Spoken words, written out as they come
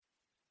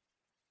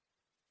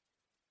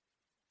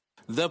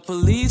The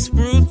police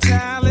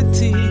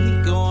brutality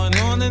going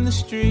on in the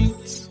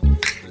streets.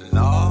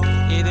 Lord,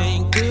 it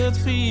ain't good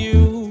for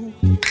you.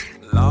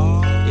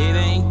 Lord, it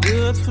ain't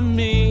good for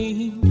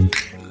me.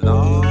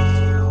 Lord,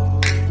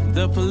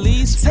 the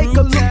police take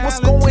a look what's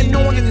going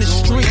on in the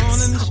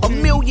streets. A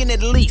million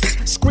at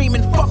least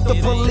screaming fuck the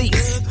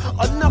police.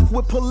 Enough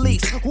with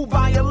police who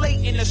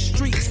violate in the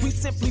streets. We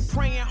simply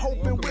praying,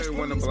 hoping.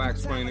 Everyone to Black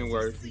Explaining,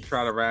 where we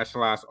try to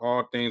rationalize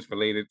all things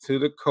related to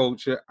the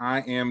culture.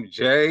 I am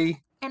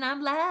Jay. And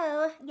I'm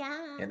Low.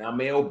 Yeah. And I'm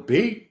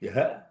LB.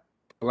 Yeah.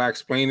 Black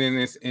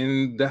Explaining is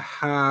in the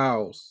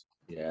house.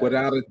 Yeah.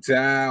 Without a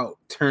doubt.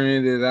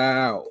 Turning it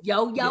out.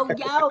 Yo.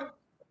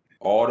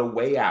 All the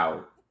way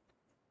out.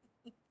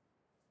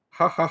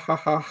 Ha ha ha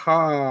ha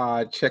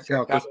ha. Check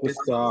out this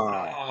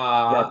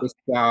bizarre. Rapper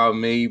style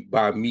made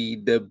by me,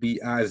 the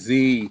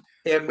B.I.Z.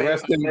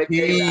 Rest in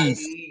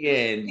peace.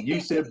 You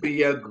should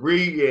be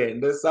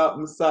agreeing. There's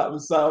something.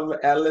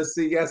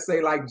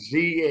 LSCSA like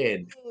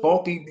GN.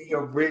 Funky the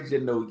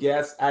original.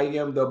 Yes, I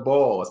am the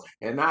boss.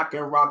 And I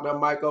can rock the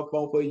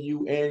microphone for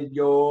you and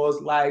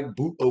yours like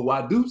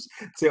boop-a-wadoos.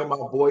 Till my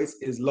voice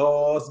is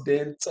lost,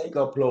 then take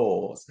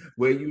applause.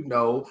 Where you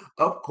know,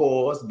 of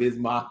course, Biz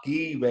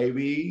Markie,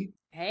 baby.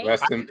 Hey.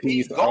 Rest in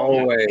peace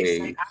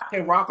always. I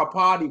can rock a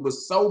party with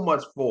so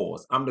much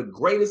force. I'm the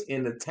greatest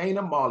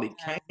entertainer Molly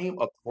came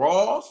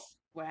across.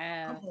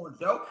 Wow. Come on,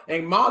 Joe.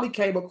 And Molly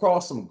came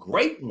across some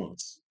great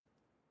ones.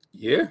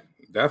 Yeah,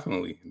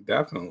 definitely.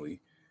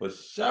 For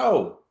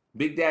sure.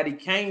 Big Daddy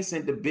Kane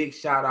sent a big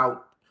shout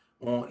out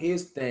on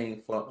his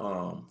thing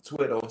for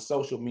Twitter or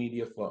social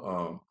media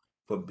for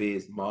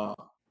Biz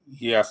Markie.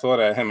 Yeah, I saw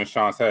that, him and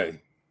Shantae.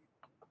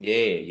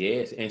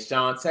 Yes. And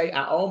Shantae,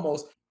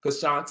 because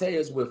Shantae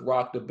is with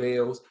Rock the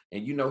Bells,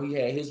 and you know he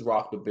had his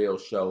Rock the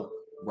Bells show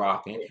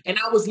rocking. And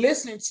I was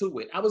listening to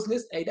it.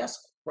 Hey,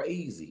 that's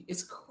crazy.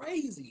 It's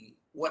crazy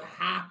what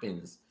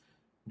happens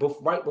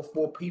right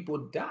before people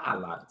die a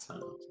lot of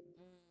times.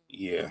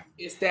 Yeah.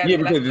 It's that. Yeah,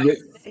 because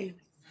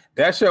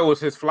that show was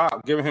his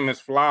giving him his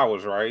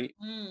flowers, right?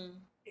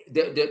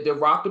 The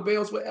Rock the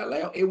Bells with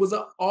LL. It was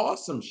an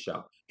awesome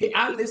show.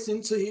 I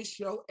listened to his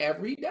show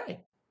every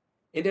day.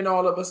 And then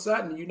all of a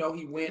sudden, you know,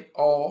 he went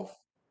off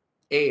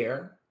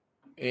air.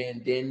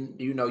 And then,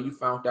 you know, you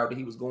found out that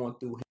he was going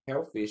through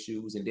health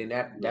issues. And then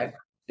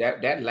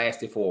that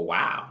lasted for a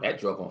while. That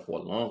drug on for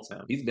a long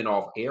time. He's been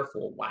off air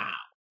for a while.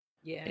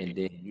 Yeah. And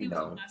then, he was in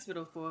the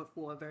hospital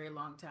for a very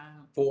long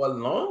time. For a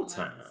long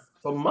time.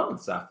 For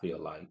months, I feel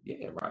like.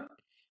 Yeah, right.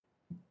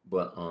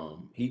 But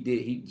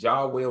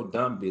job well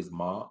done, Biz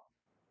Markie.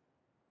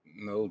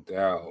 No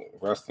doubt.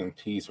 Rest in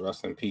peace.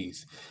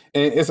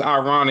 And it's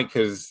ironic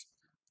because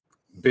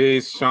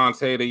Biz,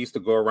 Shantae, they used to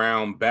go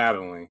around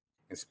battling.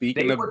 And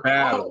speaking of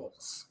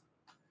battles,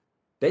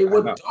 they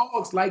were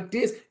dogs like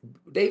this.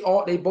 They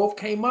both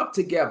came up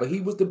together.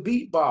 He was the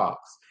beatbox,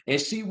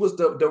 and she was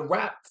the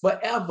rap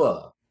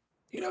forever.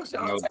 You know,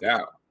 Shantae, no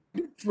doubt.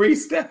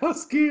 Freestyle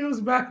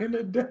skills back in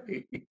the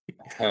day.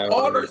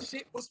 All her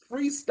shit was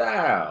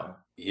freestyle.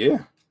 Yeah.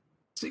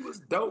 She was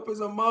dope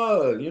as a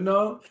mug, you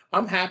know.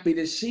 I'm happy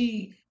that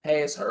she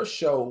has her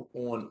show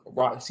on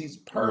Rock. She's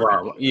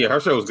perfect. Yeah, her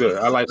show's good.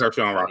 I like her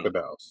show on Rock the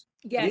Bells.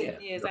 Yes,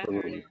 it is. I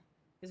heard it.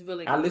 It's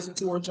really good. I listen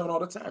to her show all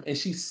the time, and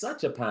she's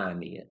such a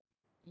pioneer.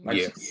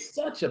 She's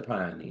such a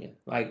pioneer.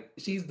 Like,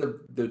 she's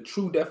the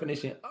true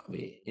definition of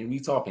it. And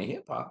we talking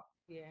hip hop.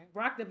 Yeah,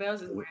 Rock the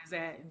Bells is where it's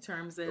at in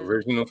terms of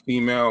original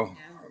female.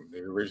 The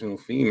original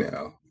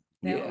female.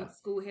 That old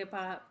school hip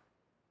hop.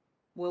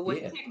 Well, what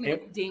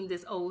technically deemed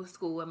as old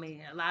school, I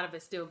mean, a lot of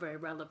it's still very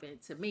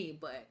relevant to me,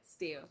 but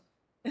still.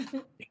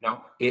 You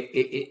know, it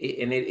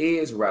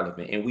is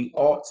relevant, and we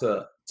ought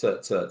to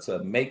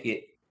make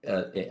it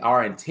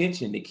our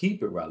intention to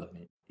keep it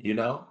relevant. You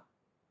know,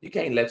 you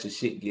can't let your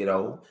shit get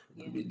old.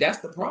 Yeah. That's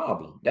the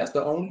problem. That's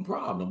the only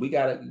problem. We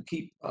gotta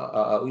keep.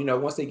 You know,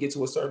 once they get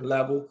to a certain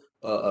level,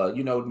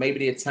 you know, maybe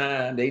their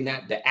time. They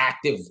not the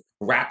active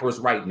rappers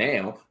right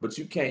now, but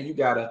you can't. You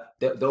gotta.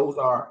 Those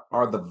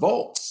are the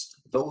vaults.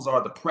 Those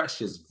are the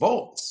precious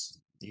vaults.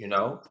 You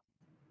know.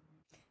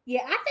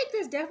 Yeah, I think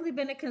there's definitely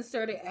been a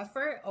concerted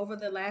effort over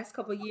the last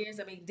couple of years.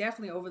 I mean,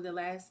 definitely over the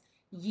last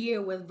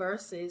year with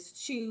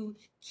Versuz to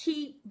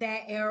keep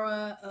that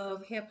era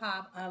of hip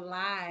hop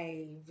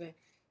alive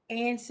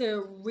and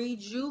to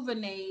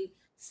rejuvenate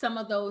some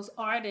of those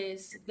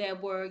artists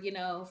that were, you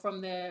know, from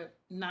the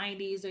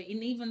 90s or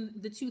even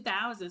the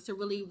 2000s, to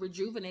really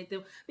rejuvenate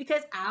them,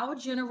 because our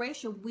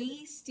generation,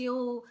 we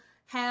still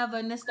have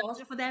a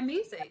nostalgia for that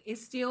music.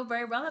 It's still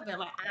very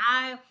relevant.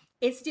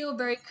 It's still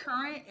very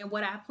current in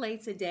what I play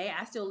today.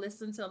 I still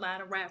listen to a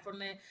lot of rap from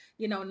the,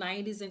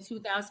 90s and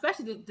 2000s,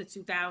 especially the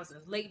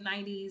 2000s, late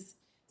 90s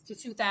to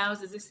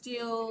 2000s. It's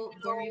still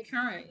very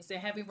current. It's a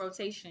heavy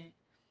rotation.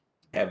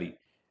 Heavy.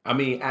 I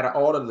mean, out of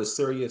all of the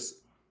serious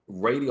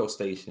radio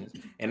stations,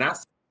 and I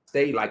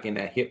stay like in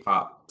that hip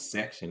hop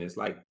section, it's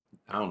like,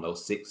 I don't know,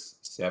 6,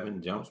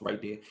 7 jumps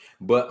right there,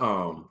 but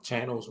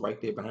channels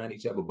right there behind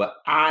each other. But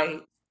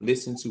I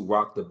listen to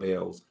Rock the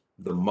Bells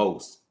the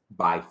most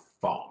by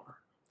far.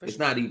 It's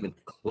not even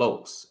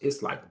close.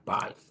 It's like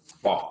by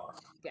far.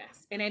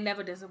 Yes, and they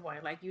never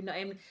disappoint. Like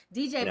and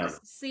DJ Yeah.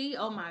 C,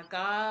 oh my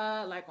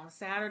God, like on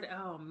Saturday,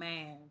 oh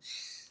man,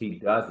 He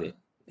does it.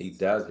 He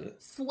does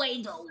it.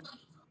 Fuego.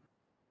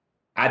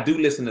 I do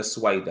listen to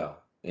Sway though.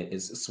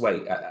 It's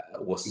Sway.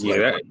 Sway.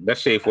 Yeah,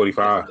 that's Shade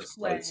 45.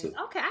 Sway.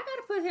 Okay, I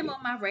gotta put him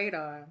on my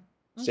radar.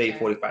 Shade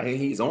 45.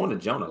 He's on the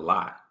joint a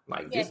lot.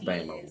 Like this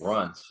band will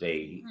run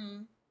Shade.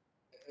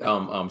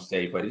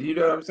 Shade, but you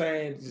know what I'm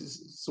saying?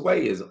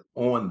 Sway is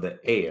on the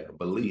air.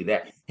 Believe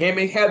that. Him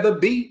and Heather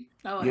B.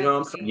 You know what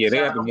I'm saying? Yeah, they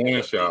have the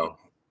morning show.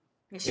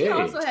 And she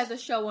also has a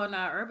show on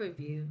Urban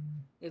View.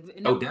 If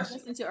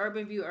listen to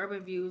Urban View,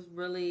 Urban View is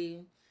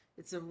really,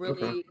 it's a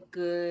really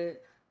good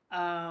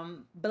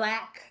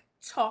Black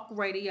talk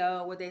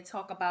radio where they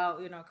talk about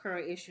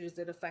current issues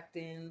that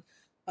affecting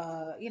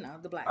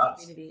the Black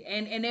community,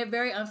 and they're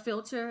very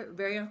unfiltered,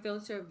 very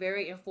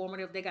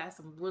informative. They got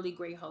some really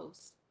great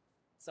hosts.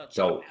 So check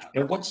it out.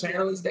 And what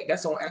channel is that?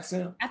 That's on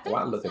XM. I think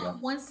it's on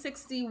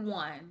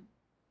 161.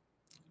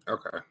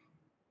 Okay.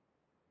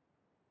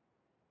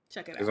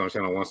 Check it out. It's on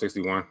channel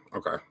 161.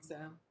 Okay. So.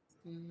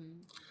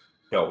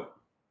 Yo. All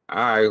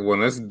right. Well,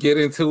 let's get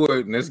into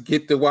it. Let's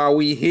get to why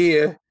we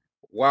here.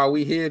 Why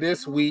we here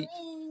this week.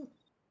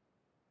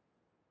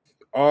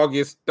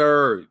 August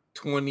 3rd,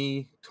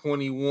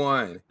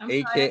 2021,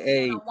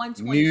 aka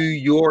New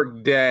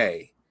York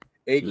Day,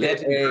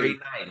 aka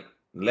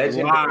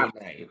Legendary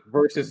night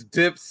versus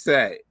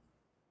Dipset.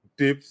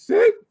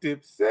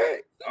 Dipset.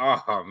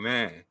 Oh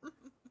man.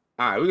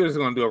 All right, we're just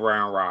gonna do a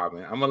round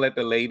robin. I'm gonna let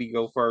the lady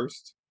go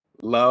first.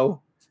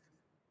 Lo,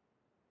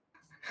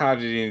 how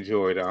did you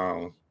enjoy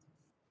the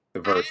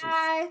verses?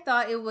 I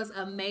thought it was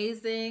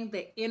amazing.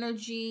 The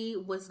energy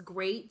was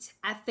great.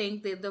 I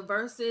think that the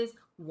verses,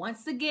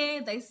 once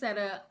again, they set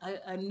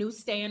a new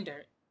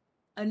standard.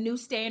 A new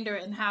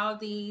standard in how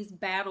these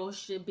battles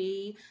should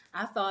be.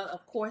 I thought,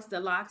 of course, the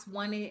Locks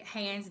won it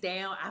hands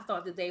down. I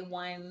thought that they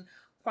won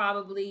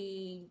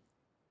probably,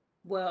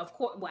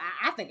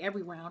 I think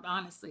every round,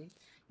 honestly.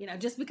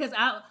 Just because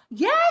I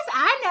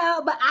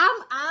know, but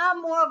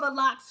I'm more of a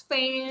Locks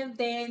fan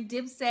than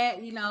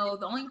Dipset.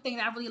 The only thing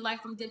that I really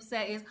like from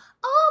Dipset is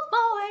 "Oh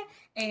Boy,"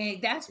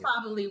 and that's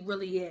probably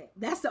really it.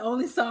 That's the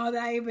only song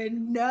that I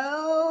even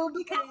know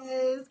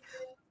because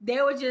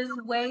they were just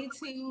way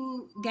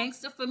too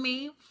gangster for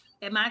me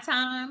at my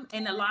time,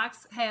 and the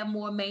Locks had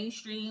more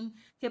mainstream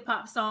hip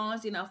hop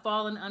songs,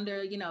 falling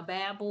under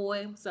Bad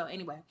Boy. So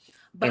anyway.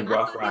 But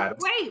Rough Riders.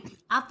 Great.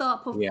 I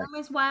thought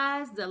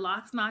performance-wise, the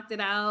Locks knocked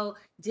it out.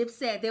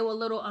 Dipset, they were a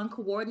little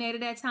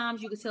uncoordinated at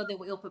times. You could tell they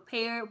were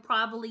ill-prepared,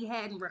 probably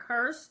hadn't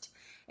rehearsed.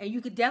 And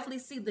you could definitely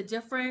see the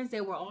difference.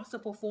 They were also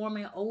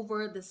performing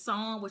over the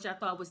song, which I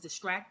thought was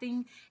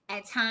distracting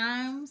at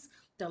times.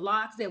 The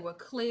Locks, they were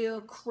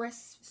clear,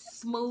 crisp,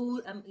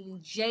 smooth. I mean,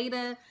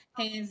 Jada,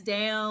 hands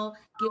down,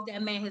 give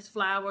that man his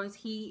flowers.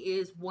 He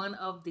is one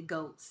of the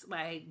GOATs.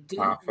 Like, dude,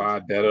 top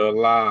 5 dead or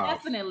alive.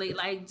 Definitely,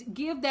 like,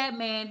 give that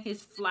man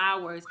his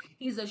flowers.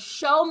 He's a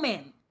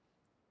showman.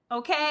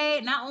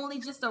 Okay, not only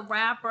just a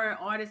rapper and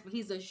artist, but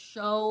he's a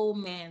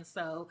showman.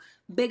 So,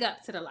 big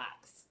up to the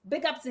Locks.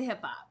 Big up to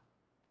hip hop.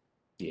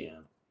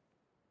 Yeah.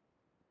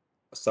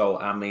 So,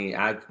 I mean,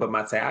 I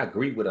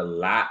agree with a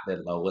lot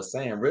that Lo was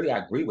saying. Really, I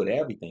agree with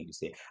everything you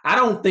said. I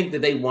don't think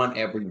that they won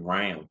every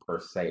round per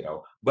se,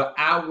 though. But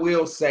I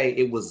will say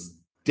it was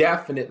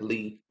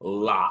definitely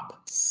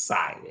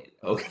lopsided.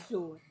 Okay.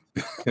 Sure.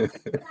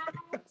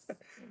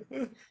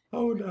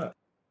 Hold up.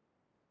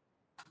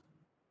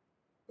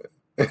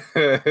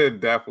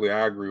 Definitely,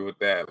 I agree with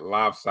that.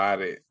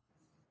 Lopsided.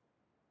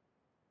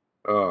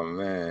 Oh,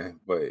 man.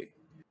 But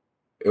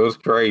it was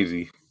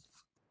crazy.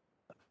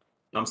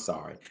 I'm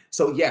sorry.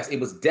 So yes, it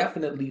was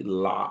definitely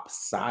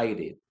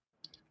lopsided.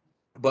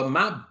 But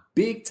my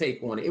big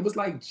take on it, it was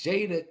like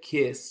Jada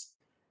Kiss,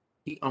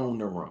 he owned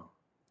the room.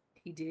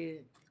 He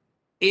did.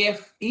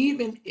 If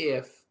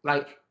the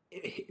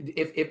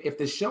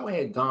show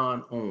had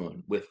gone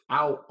on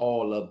without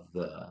all of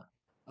the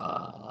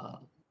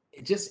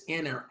just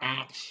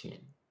interaction,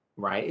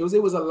 right? It was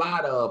a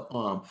lot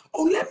of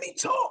let me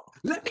talk,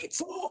 let me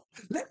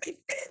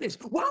finish.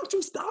 Why don't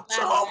you stop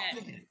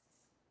talking?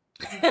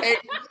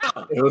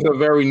 It was a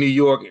very New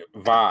York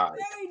vibe.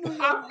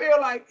 I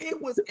feel like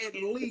it was at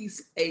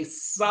least a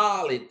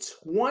solid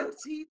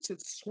 20 to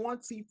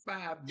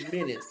 25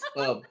 minutes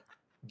of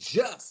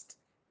just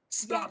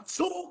stop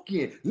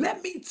talking.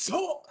 Let me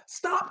talk.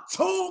 Stop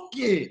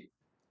talking.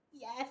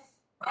 Yes.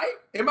 Right?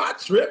 Am I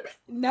tripping?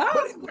 No.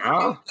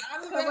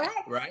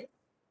 Correct. Right?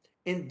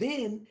 And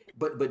then,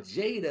 but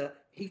Jada,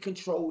 he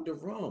controlled the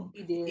room.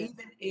 He did.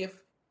 Even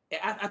if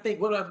I think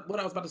what I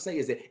was about to say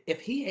is that if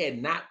he had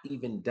not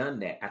even done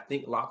that, I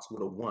think Locks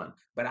would have won.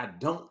 But I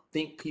don't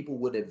think people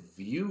would have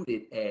viewed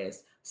it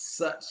as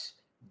such.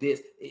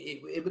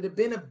 It would have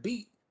been a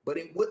beat, but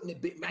it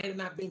might have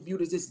not been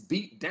viewed as this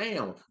beat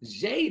down.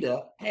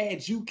 Jada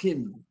had you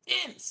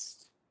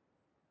convinced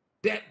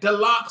that the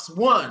Locks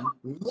won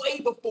way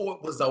before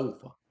it was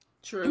over.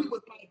 True.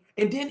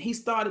 And then he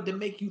started to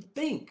make you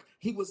think.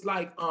 He was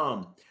like,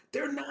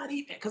 They're not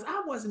even, because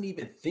I wasn't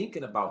even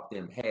thinking about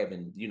them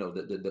having, you know,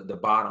 the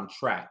bottom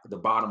track, the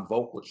bottom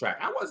vocal track.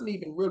 I wasn't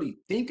even really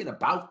thinking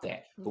about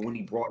that. But when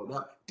he brought it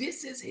up,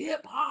 this is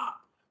hip hop.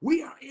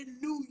 We are in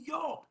New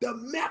York, the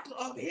mecca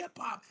of hip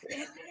hop,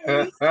 and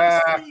they're lip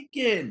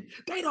syncing.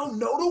 They don't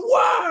know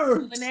the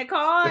words. Pulling that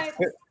card.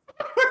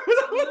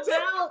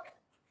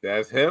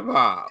 That's hip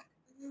hop.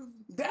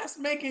 That's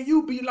making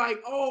you be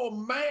like, oh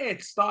man,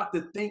 start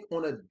to think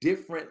on a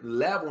different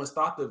level and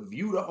start to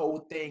view the whole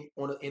thing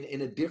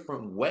in a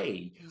different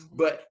way.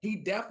 But he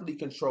definitely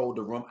controlled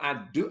the room.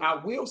 I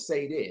will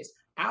say this,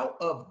 out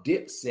of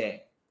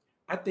Dipset,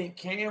 I think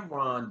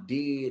Cameron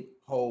did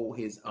hold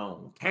his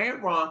own.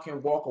 Cameron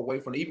can walk away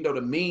from it, even though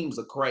the memes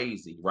are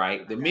crazy,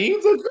 right? The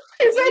memes are crazy.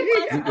 He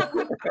did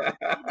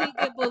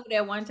get booked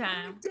at one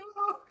time.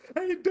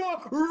 Hey,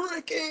 dog,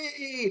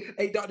 Ricky.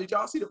 Hey, dog, did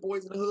y'all see the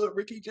Boys in the Hood,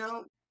 Ricky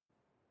Jones?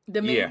 The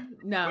meme?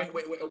 No.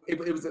 Wait. It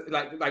was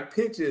like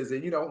pictures,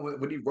 and you know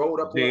when he rolled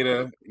up.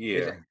 Jada,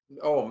 yeah.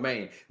 Oh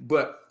man,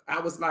 but I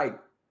was like,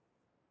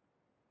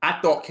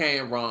 I thought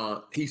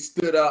Cameron. He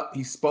stood up.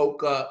 He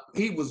spoke up.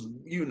 He was,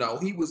 you know,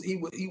 he was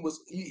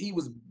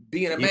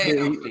being a man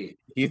out there.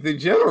 He's the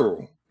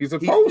general. He's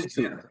supposed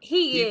to.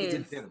 He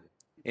is.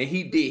 And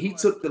he did. He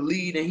took the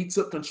lead and he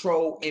took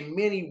control in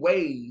many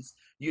ways,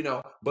 you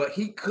know, but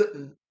he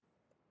couldn't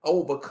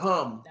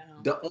overcome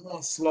the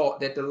onslaught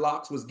that the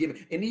Locks was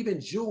giving. And even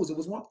Jules, it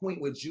was one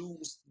point where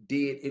Jules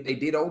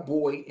did Old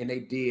Boy and they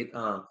did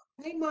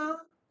Hey Mom.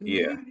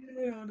 Yeah.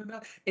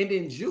 And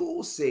then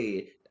Jules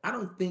said, I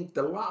don't think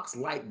the Locks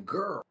like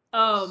girls.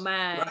 Oh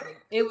man. Right?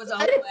 It was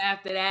over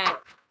after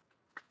that.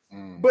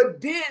 But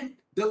then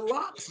the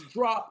Locks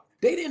dropped.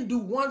 They didn't do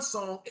one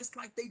song. It's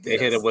like they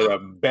hit it with a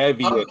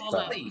bevy of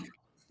stuff.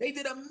 They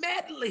did a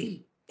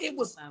medley. It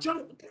was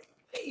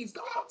please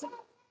go out.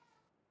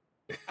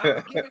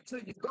 I'll give it to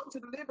you. Go to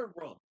the living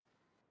room.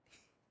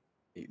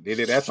 They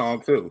did that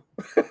song too.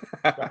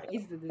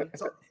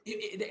 So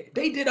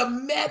they did a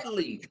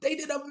medley.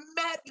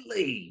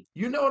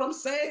 You know what I'm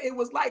saying? It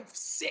was like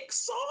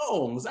 6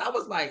 songs. I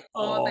was like,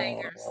 all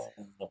bangers.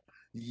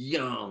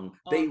 Young.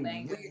 They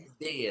went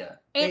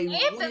there. And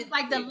anthems,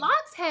 like the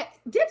Locks have,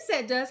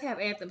 Dipset does have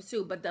anthems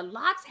too, but the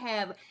Locks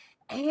have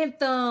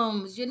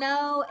anthems, you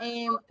know,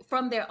 and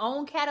from their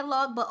own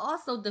catalog, but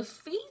also the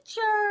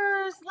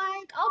features,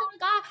 like, oh my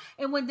God.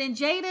 And when then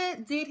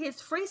Jada did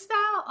his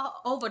freestyle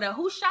over the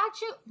Who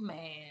Shot You,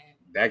 man.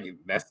 That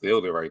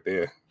sealed it right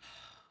there.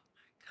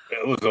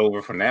 It was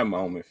over from that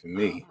moment for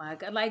me. Oh my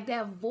God, like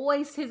that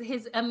voice,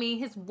 his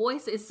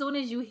voice, as soon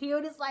as you hear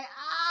it, it's like,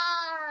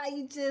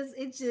 it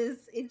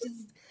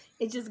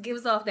just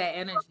gives off that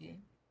energy.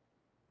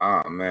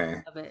 Oh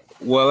man.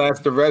 Well, as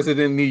the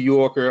resident New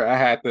Yorker, I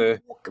had to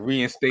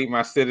reinstate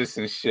my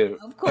citizenship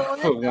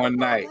for one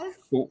night.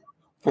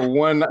 For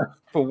one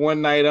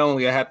night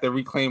only, I had to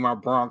reclaim my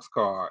Bronx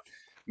card.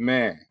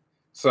 Man.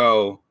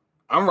 So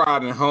I'm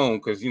riding home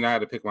because I had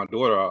to pick my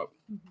daughter up.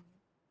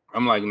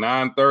 I'm like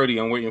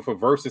 9:30. I'm waiting for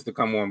Versus to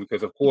come on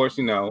because, of course,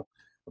 a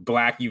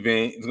Black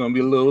event is gonna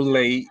be a little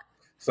late.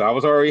 So I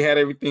was already had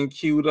everything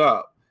queued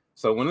up.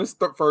 So when it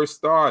first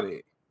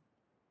started,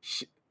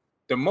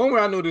 the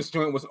moment I knew this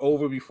joint was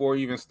over before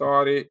it even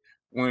started,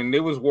 when they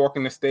was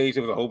walking the stage,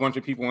 there was a whole bunch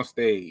of people on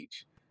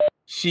stage.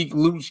 Sheik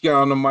Luch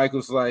got on the mic,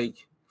 was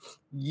like,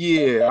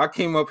 yeah, I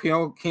came up here,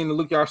 I came to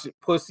look y'all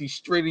pussy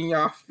straight in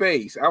y'all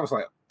face. I was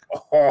like,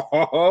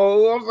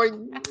 oh, I was like,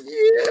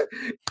 yeah.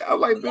 I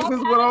was like, this is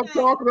what I'm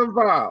talking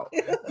about.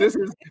 This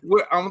is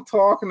what I'm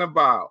talking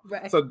about.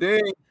 Right. So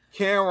then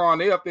Cameron,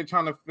 they up there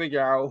trying to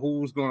figure out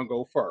who's going to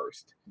go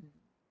first.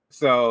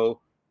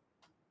 So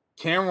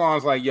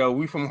Cameron's like, yo,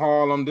 we from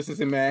Harlem. This is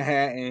in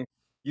Manhattan.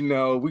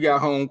 We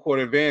got home court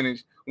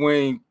advantage.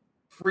 When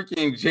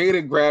freaking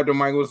Jada grabbed the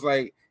mic and was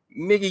like,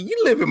 nigga, you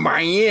live in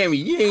Miami.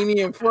 You ain't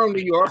even from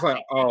New York. I was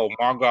like, oh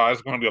my God,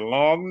 it's going to be a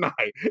long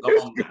night.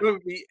 It's going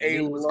to be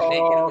a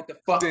long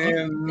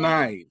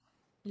night.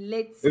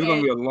 It's going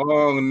to be a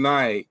long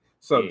night.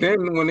 So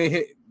then when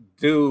they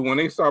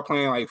start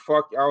playing like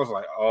fuck, I was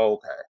like, oh,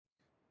 okay.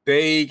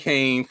 They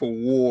came for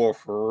war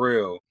for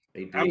real.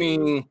 I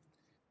mean,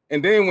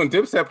 and then when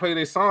Dipset played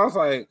their song, I was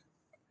like,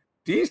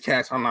 these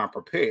cats are not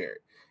prepared.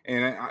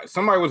 And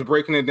somebody was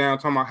breaking it down,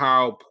 talking about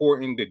how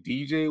important the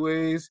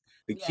DJ is,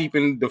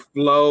 keeping the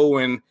flow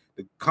and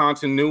the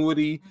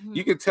continuity. Mm-hmm.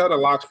 You could tell the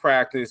Locks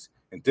practice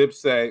and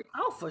Dipset.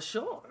 Oh, for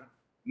sure.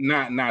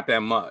 Not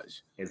that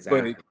much.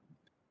 Exactly. But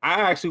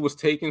I actually was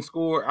taking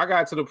score. I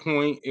got to the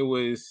point, it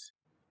was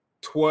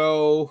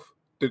 12-2.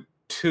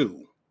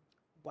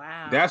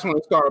 Wow. That's when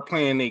they started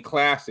playing their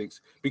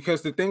classics.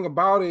 Because the thing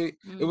about it,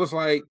 it was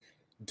like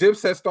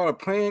Dipset started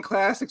playing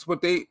classics,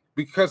 but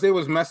because they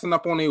was messing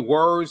up on their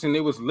words and they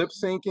was lip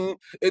syncing,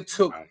 it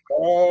took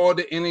all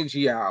the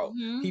energy out.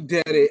 Mm-hmm. He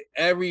did it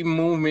every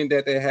movement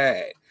that they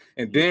had.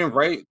 And then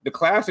the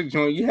classic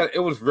joint,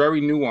 it was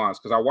very nuanced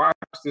because I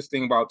watched this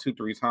thing about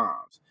 2-3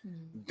 times.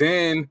 Mm-hmm.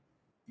 Then,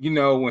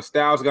 when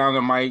Styles got on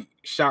the mic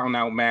shouting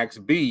out Max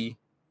B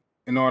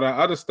and all that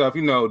other stuff,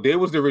 they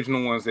was the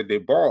original ones that they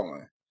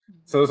balling.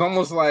 So it's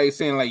almost like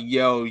saying like,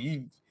 yo,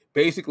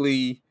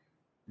 basically,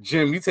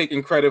 Jim, you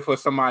taking credit for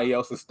somebody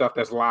else's stuff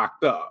that's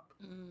locked up.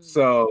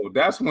 So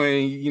that's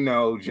when, you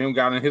know, Jim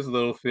got in his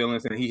little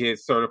feelings and he hit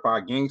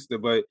Certified Gangster.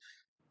 But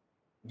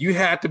you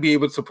had to be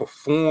able to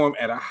perform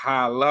at a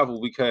high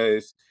level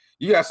because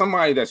you got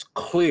somebody that's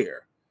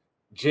clear.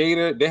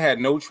 Jada, they had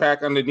no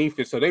track underneath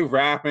it. So they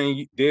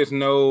rapping, there's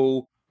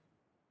no,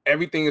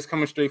 everything is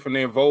coming straight from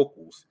their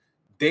vocals.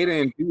 They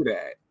didn't do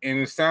that. And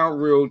it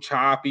sound real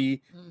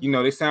choppy. You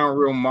know, they sound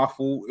real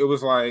muffled. It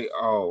was like,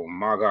 oh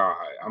my God.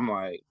 I'm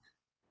like,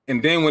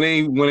 and then when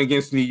they went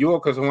against New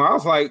York, because when I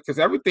was like, because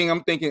everything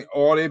I'm thinking,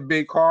 all their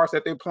big cars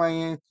that they're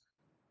playing,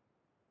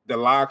 the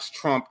Locks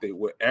trumped it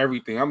with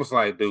everything. I was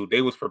like, dude,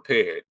 they was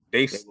prepared.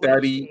 They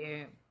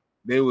studied.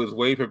 They was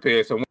way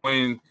prepared. So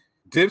when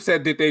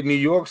Dipset did their New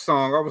York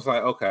song, I was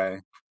like, okay.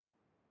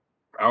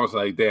 I was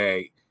like,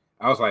 dang.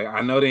 I was like,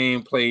 I know they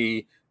ain't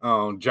play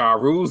Ja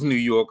Rule's New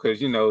York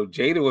because, you know,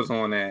 Jada was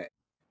on that.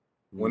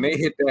 When they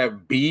hit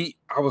that beat,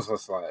 I was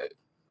just like,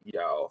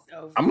 yo.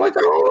 I'm like,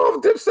 I don't know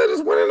if Dipset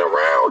is winning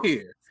around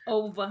here.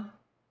 Over.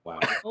 Wow.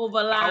 Over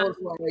I was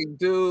like,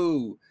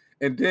 dude.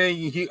 And then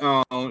he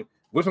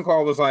Wishing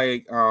Call was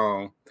like,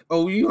 oh,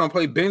 you gonna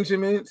play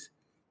Benjamin's?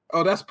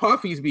 Oh, that's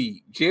Puffy's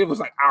beat. Jada was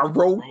like, I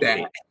wrote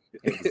that.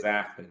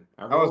 Exactly.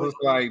 I was just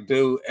like,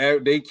 dude,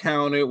 they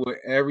counted with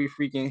every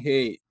freaking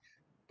hit.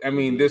 I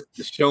mean, the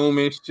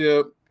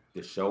showmanship.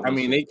 I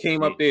mean, they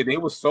came up there, they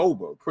were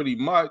sober pretty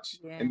much.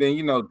 And then,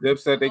 you know,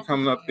 Dipset, they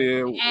coming up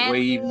there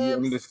wavy.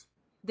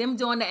 Them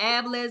doing the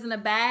ad-libs in the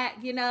back,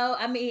 you know.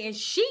 I mean, and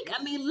Chic,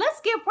 I mean, let's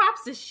give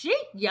props to Chic,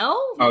 yo.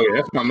 Oh, yeah,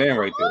 that's my man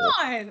right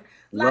there.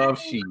 Love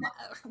Chic.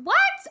 What?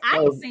 I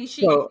ain't seen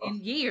Chic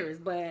in years,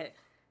 but...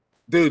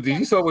 Dude, did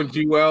you saw when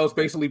Jewels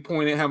basically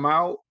pointed him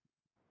out?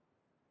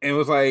 And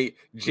was like,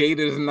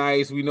 Jada's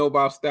nice. We know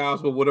about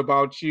Styles, but what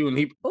about you? And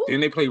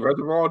didn't they play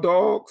Reservoir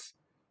Dogs?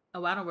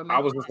 Oh, I don't remember. I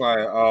was just like,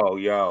 oh,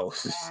 yo,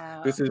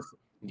 this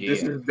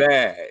is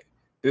bad.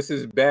 This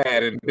is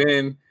bad. And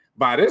then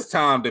by this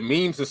time, the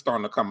memes are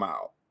starting to come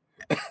out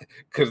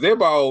because they're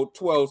about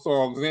 12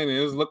 songs in, and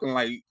it's looking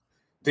like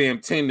damn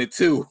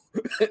 10-2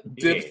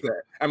 Dipset.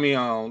 I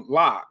mean,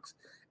 Locks.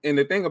 And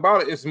the thing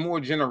about it, it's more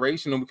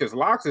generational because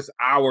Locks is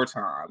our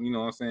time. You know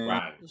what I'm saying?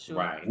 Right.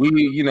 Right. We,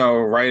 you know,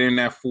 right in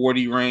that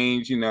 40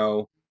 range. You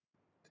know,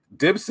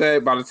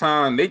 Dipset. By the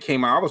time they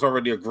came out, I was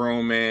already a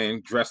grown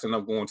man dressing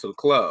up, going to the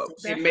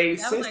clubs. It made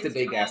sense that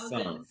they got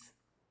some.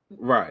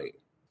 Right.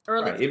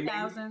 Early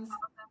 2000s.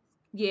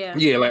 Yeah.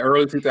 Yeah, like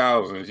early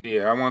 2000s.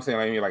 Yeah, I want to say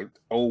like maybe like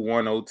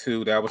 01,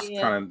 02. That was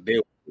kind of their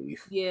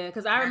beef. Yeah,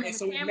 because I remember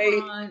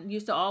Cameron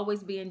used to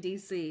always be in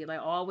DC, like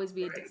always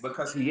be in DC.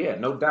 Because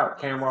no doubt,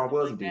 Cameron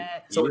was in DC.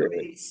 So it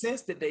made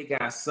sense that they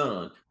got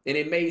Son, and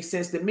it made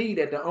sense to me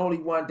that the only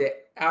one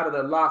that out of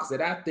the Locks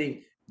that I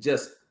think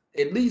just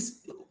at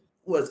least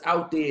was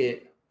out there,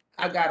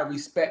 I gotta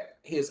respect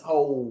his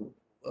whole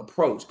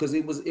approach because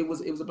it was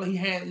he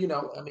had, you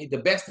know, I mean, the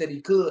best that he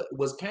could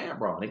was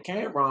Cameron, and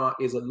Cameron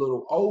is a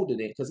little older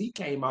than because he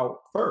came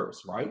out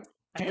first, right?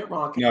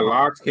 Cameron came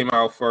Locks came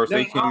out first.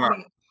 They came out.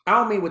 I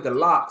don't mean with the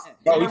Locks.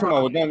 Oh, you talking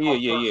about with them?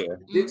 Yeah.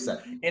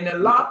 Dipset. And the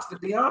Locks, to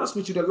be honest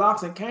with you, the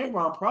Locks and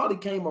Cameron probably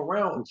came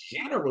around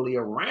generally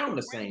around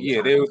the same time.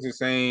 Yeah, they was the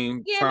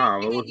same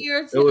time.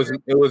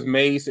 It was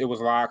Mace, it was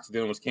Locks,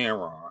 then it was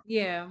Cameron.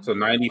 Yeah. So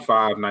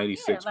 95,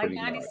 96, like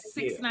pretty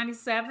 96,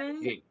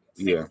 97.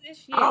 Yeah.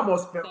 I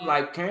almost felt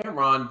like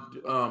Cameron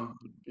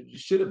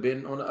should have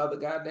been on the other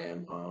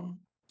goddamn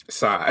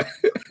side.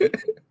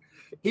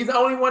 He's the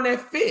only one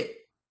that fit.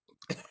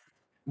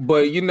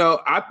 But you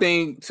know, I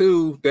think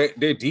too that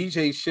their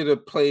DJ should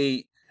have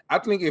played. I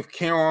think if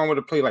Cameron would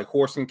have played like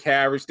Horse and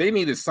Carriage, they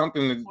needed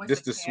something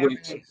just to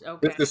switch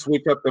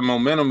up the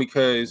momentum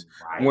because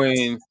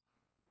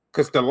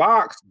because the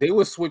Locks, they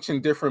were switching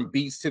different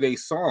beats to their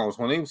songs.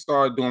 When they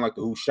started doing like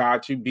the Who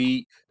Shot You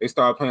beat, they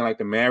started playing like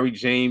the Mary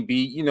Jane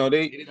beat. You know,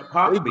 they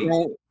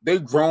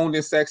groaned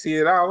and sexy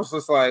it out. I was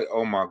just like,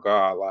 oh my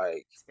God,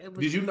 like.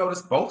 Did you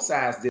notice both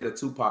sides did a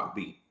Tupac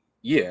beat?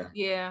 Yeah.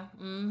 Yeah.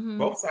 Mm-hmm.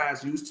 Both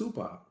sides used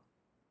Tupac.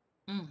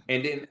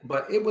 And then,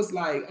 but it was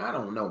like, I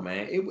don't know,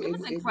 man. It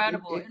was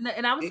incredible.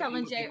 And I was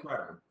telling Jay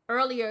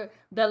earlier,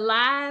 the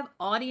live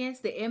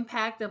audience, the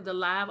impact of the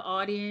live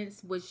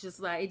audience was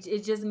just like,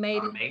 it just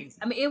made it.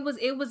 I mean,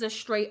 it was a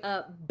straight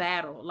up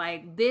battle.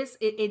 Like this,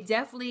 it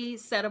definitely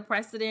set a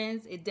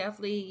precedence. It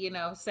definitely, you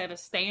know, set a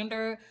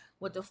standard.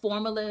 What the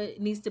formula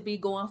needs to be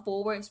going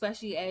forward,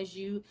 especially as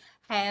you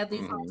have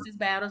these hostess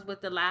battles with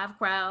the live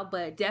crowd.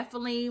 But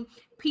definitely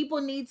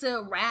people need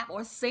to rap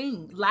or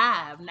sing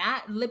live,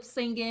 not lip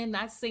singing,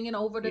 not singing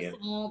over the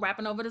song,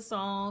 rapping over the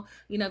song.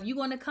 You know, if you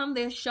want to come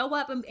there, show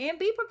up and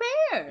be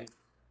prepared.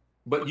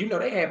 But you know,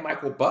 they had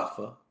Michael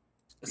Buffer.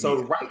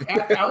 So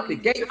right out the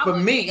gate for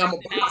me, I'm a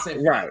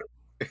boxing right.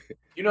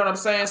 You know what I'm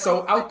saying?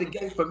 So out the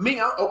gate for me,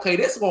 okay,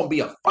 this is gonna be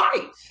a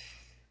fight.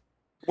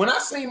 When I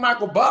seen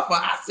Michael Buffer,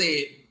 I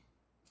said,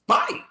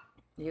 fight.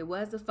 It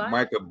was a fight.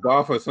 Michael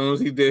Buffer, as soon as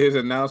he did his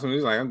announcement,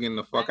 he's like, I'm getting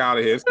the fuck out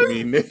of here. It's gonna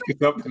be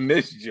niggas up in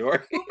this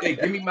joint. Hey,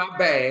 give me my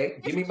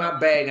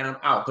bag, and I'm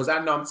out. Because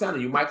I know I'm telling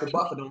you, Michael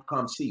Buffer don't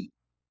come cheap.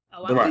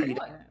 Oh, I Believe was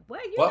that. sure.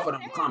 Well, you Buffer know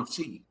don't that. come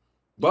cheap. You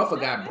Buffer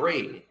know got that.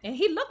 bread. And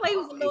he looked like he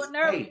was a Buffer little is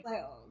nervous. paid.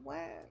 Like, oh,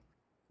 wow.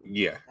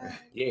 Yeah.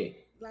 Yeah.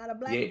 A lot of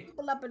black Yeah.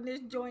 people up in this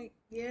joint.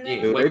 You know?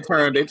 Yeah. Dude,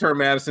 they turned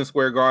Madison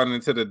Square Garden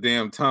into the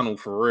damn tunnel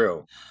for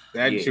real.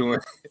 That Yeah.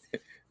 joint,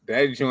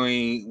 that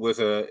joint was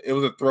a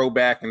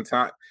throwback in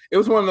time. It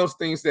was one of those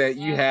things that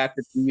you had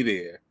to be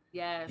there.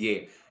 Yes.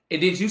 Yeah.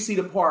 And did you see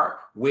the part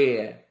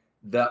where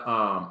the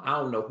I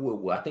don't know who it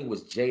was, I think it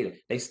was Jada.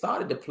 They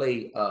started to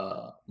play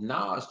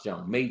Nas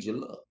Jones, Major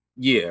Look.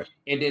 Yeah.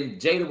 And then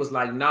Jada was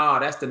like, nah,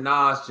 that's the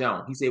Nas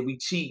Jones. He said, we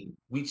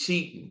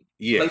cheating.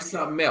 Yeah. Play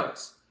something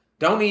else.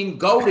 Don't even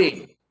go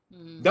there.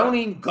 Don't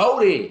even go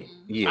there.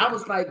 Yeah. I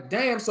was like,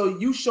 damn, so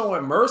you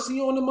showing mercy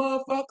on the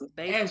motherfucker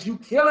as you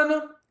killing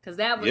them? Because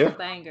that was a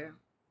banger.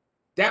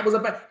 That was a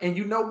bad, and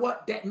you know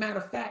what? That matter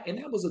of fact, and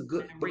that was a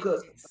good,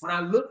 because when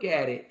I look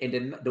at it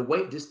and the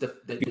way just the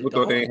people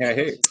thought they had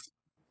hits.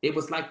 It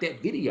was like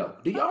that video.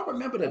 Do y'all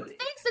remember the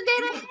Thanks to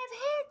Data have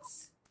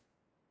hits?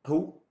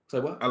 Who? Say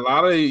what? A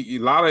lot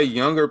of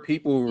younger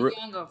people,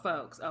 younger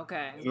folks.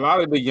 Okay. A lot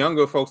of the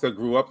younger folks that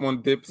grew up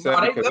on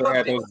Dipset because they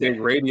had those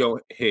big radio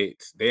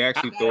hits. They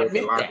actually thought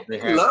they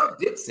loved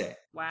Dipset.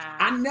 Wow.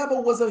 I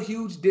never was a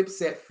huge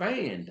Dipset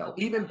fan though,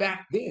 even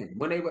back then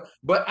when they were.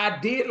 But I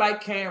did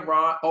like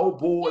Cameron. Oh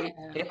boy,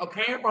 and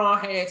Cameron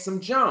had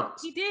some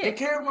jumps. He did. And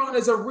Cameron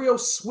is a real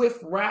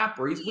swift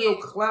rapper. He's real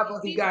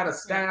clever. He got a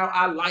style.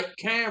 I like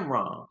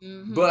Cameron,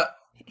 but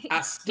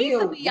I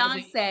still he's a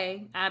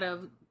Beyonce out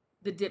of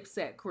the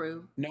Dipset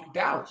crew. No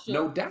doubt,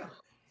 no doubt.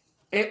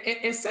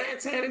 And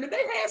Santana, and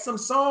they had some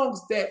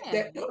songs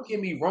that don't get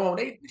me wrong,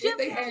 they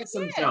had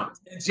some jumps.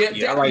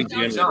 I like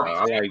Jimmy.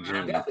 I like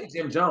Jimmy. Definitely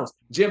Jim Jones.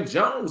 Jim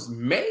Jones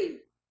may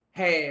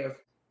have,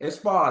 as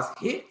far as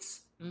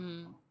hits,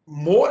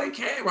 more than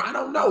Cameron. I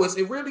don't know. It's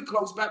really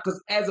close back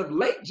because as of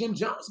late, Jim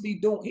Jones be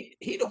doing.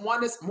 He the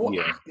one that's more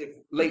active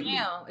lately.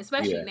 Now,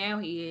 especially now,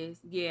 he is.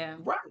 Yeah.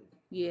 Right.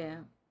 Yeah.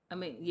 I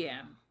mean,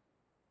 yeah.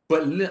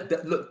 But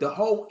look, the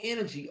whole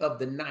energy of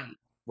the night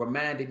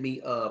reminded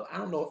me of, I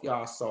don't know if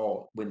y'all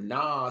saw when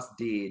Nas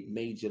did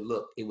Major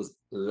Look. It was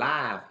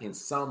live in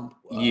some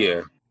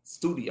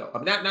studio. I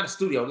mean, not a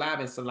studio, live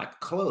in some like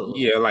club.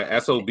 Yeah, like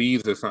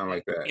SOBs or something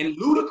like that. And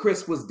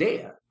Ludacris was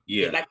there.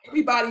 Yeah. And like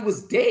everybody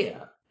was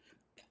there.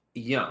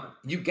 Young.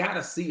 You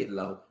gotta see it,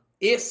 Lo.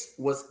 This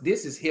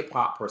is hip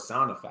hop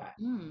personified.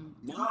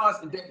 Nas,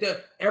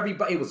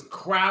 everybody, it was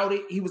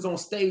crowded. He was on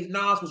stage.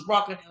 Nas was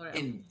rocking,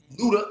 and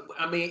Luda.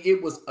 I mean,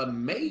 it was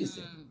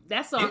amazing.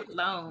 That song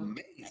alone,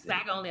 I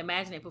can only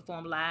imagine it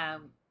performed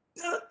live.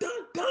 Dun, dun,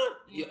 dun.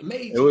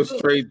 It was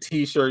straight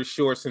t-shirt,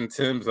 shorts, and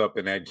Timbs up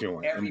in that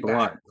joint.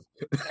 Everybody,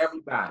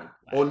 everybody,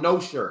 or no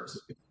shirts.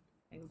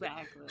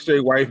 Exactly.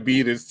 Straight white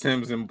beaters,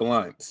 Timbs, and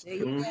blunts. There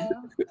you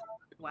go.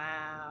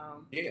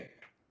 Wow. Yeah,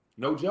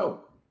 no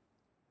joke.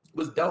 It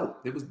was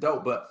dope. It was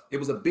dope, but it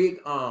was a big,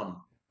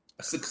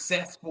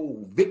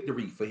 successful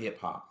victory for hip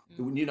hop.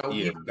 You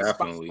know,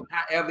 definitely.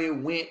 However it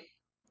went,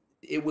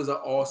 it was an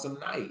awesome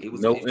night. It was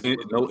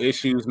no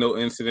issues, no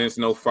incidents,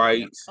 no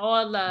fights.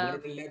 All love. One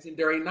of the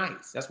legendary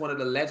nights. That's one of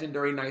the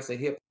legendary nights of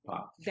hip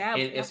hop.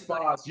 And as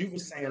far as you were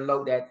saying,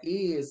 Lo, that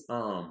is,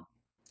 I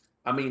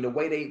mean, the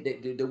way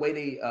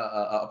they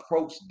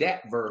approached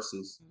that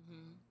versus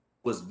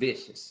was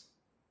vicious.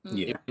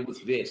 Yeah, it was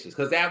vicious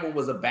because that one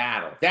was a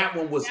battle. That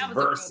one was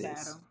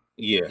versus.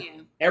 Yeah.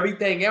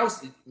 Everything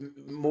else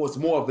was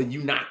more of a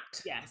unite.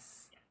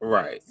 Yes.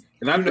 Right.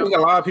 And I think a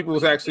lot of people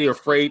was actually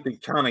afraid to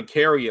kind of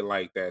carry it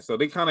like that. So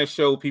they kind of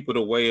show people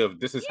the way of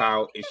this is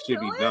how it should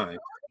be done.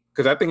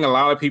 Because I think a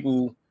lot of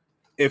people,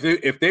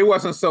 if they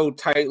wasn't so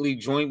tightly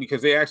joined,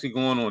 because they actually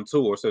going on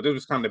tour, so this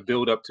was kind of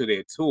build up to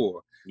their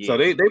tour. Yeah. So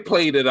they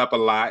played it up a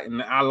lot, and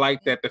I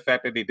like that the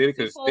fact that they did it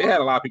because they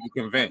had a lot of people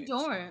convinced.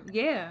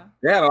 Yeah,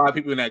 they had a lot of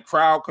people in that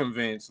crowd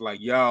convinced, like,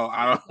 yo,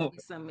 I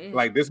don't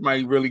like this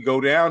might really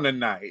go down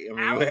tonight. I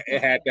mean,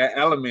 it had that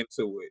element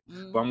to it.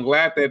 But I'm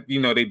glad that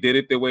they did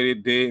it the way they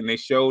did, and they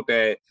showed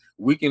that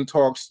we can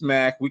talk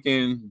smack, we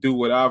can do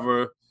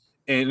whatever,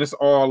 and it's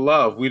all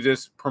love. We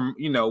just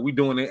we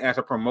doing it as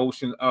a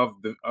promotion of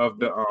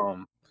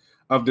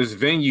this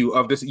venue,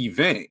 of this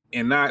event,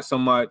 and not so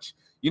much.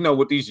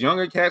 With these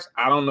younger cats,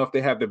 I don't know if they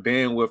have the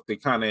bandwidth to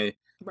kind of,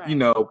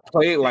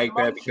 play it like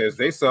that because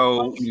they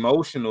so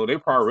emotional. They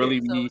probably really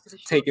be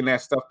taking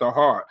that stuff to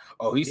heart.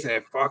 Oh, he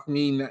said, "Fuck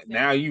me."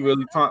 Now you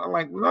really talking? I'm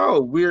like,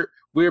 no,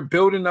 we're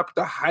building up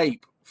the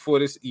hype for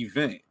this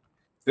event.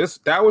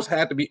 That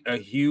had to be a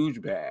huge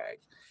bag.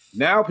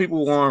 Now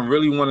people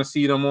really want to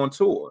see them on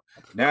tour.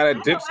 Now that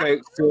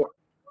Dipset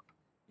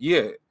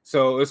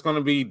so it's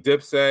gonna be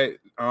Dipset,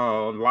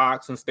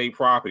 Locks, and State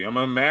Property. I'm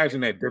gonna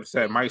imagine that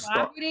Dipset might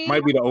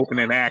be the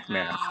opening act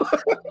now.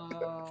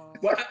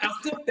 Well, I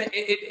still think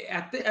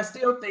I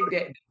still think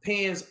that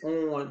depends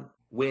on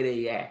where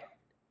they at.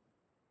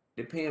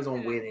 Depends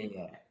on where they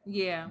at.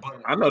 Yeah,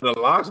 but I know the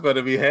Locks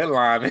better be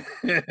headlining.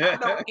 I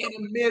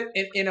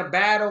know in a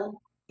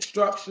battle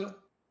structure,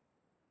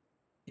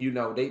 they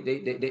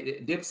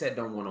Dipset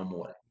don't want no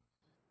more.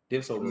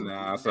 So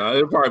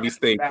it'll probably be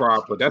State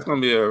Proper. That's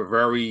gonna be a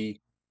very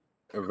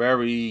a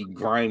very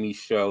grimy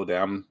show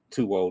that I'm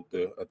too old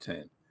to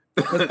attend.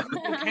 Because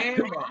even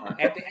Cameron,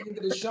 at the end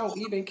of the show,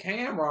 even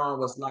Cameron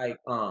was like,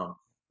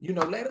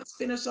 let us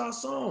finish our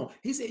song.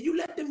 He said, you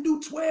let them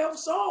do 12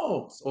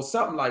 songs or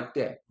something like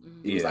that.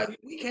 He was like,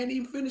 we can't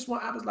even finish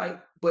one. I was like,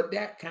 but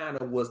that kind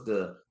of was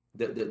the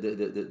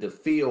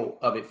feel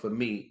of it for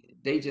me.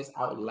 They just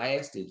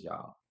outlasted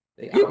y'all.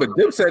 But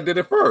Dipset did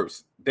it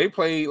first. They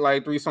played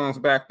like 3 songs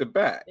back to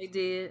back. They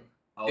did.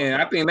 Okay.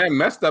 And I think that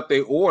messed up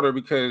their order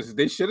because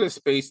they should have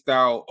spaced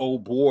out "Oh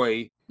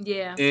Boy"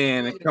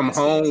 and come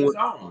home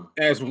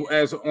as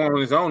on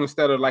his own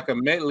instead of like a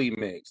medley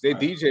mix. Their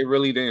DJ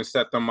really didn't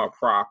set them up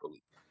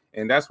properly,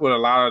 and that's what a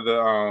lot of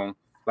the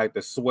like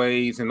the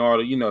sways and all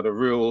the the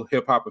real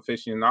hip hop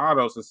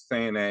aficionados is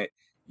saying that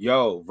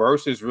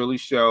verses really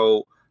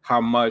show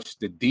how much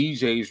the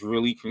DJs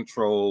really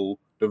control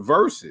the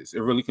verses. It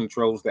really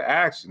controls the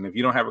action. If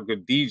you don't have a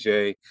good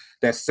DJ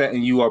that's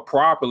setting you up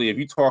properly, if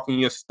you're talking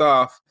your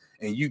stuff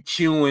and you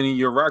cueing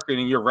your record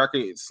and your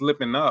record is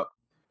slipping up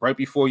right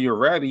before you're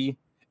ready,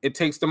 it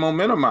takes the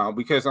momentum out.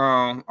 Because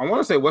I want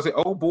to say, was it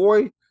Oh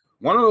Boy?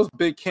 One of those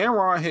big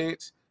Cameron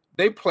hits,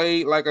 they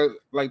played like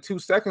 2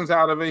 seconds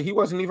out of it. He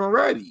wasn't even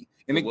ready.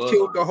 And it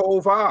killed the whole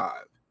vibe.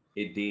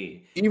 It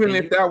did. Even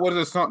if that was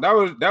a song, that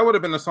would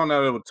have been a song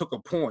that took a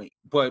point.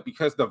 But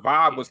because the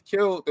vibe was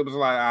killed, it was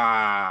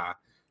like,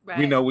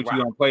 we know what you're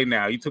gonna play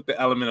now. You took the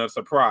element of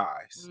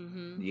surprise.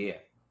 Mm-hmm.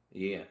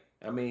 Yeah.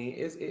 I mean,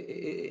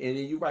 and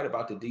you're right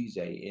about the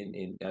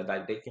DJ, and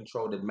like they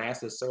control the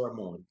master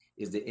ceremony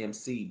is the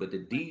MC, but the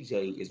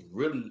DJ is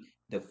really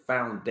the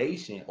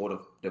foundation or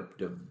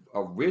the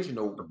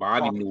original the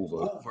body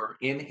mover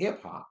in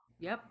hip hop.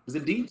 Yep. It was the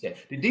DJ.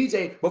 The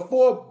DJ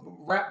before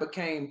rap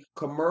became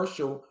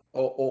commercial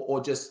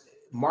or just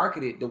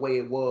marketed the way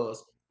it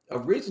was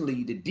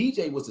originally. The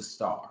DJ was a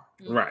star,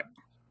 right?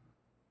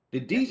 The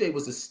DJ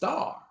was a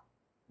star.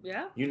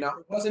 Yeah. It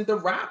wasn't the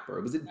rapper.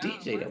 It was the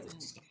DJ that was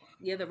a star.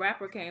 Yeah, the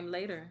rapper came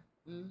later.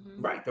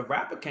 Mm-hmm. Right, the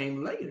rapper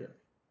came later.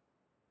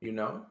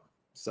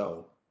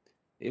 So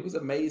it was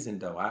amazing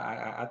though.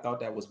 I thought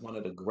that was one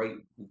of the great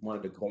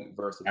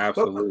verses.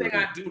 Absolutely. But one thing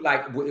I do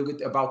like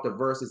about the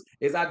verses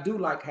is I do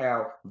like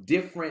how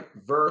different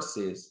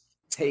verses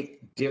take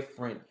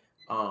different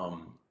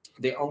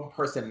their own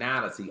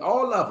personality.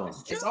 All of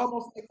them. It's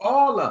almost like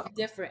all of them.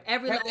 Different.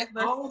 Every have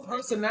their own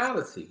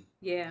personality.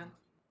 Yeah.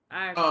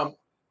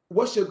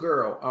 What's your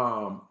girl?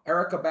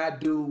 Erykah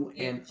Badu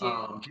and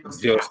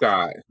Jill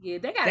Scott. Yeah,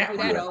 they gotta do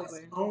that over.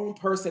 His own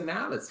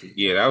personality.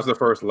 Yeah, that was the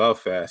first Love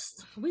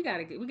Fest. We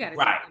gotta do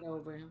that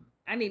over.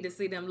 I need to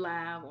see them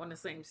live on the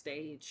same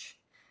stage.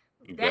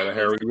 You better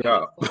hurry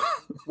up.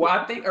 Well,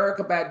 I think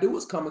Erykah Badu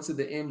is coming to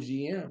the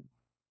MGM.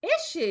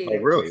 Is she? Oh,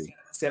 really?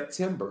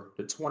 September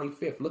the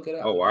 25th. Look it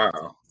up. Oh,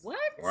 wow. What?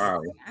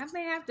 Wow. I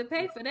may have to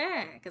pay for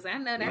that because I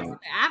know that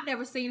I've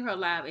never seen her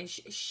live, and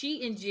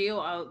she and Jill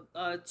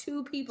are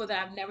 2 people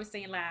that I've never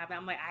seen live.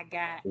 I'm like, I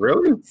got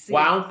really.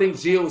 Well, I don't think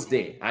Jill's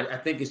there. I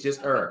think it's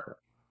just Erykah.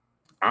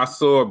 I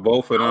saw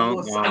both of them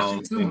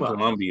in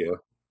Columbia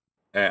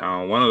at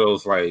one of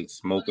those like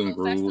smoking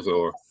grooves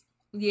or.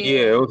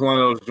 Yeah, it was one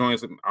of those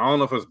joints. I don't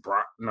know if it's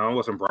it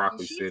wasn't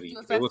Broccoli City.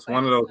 It was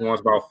one of those ones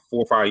about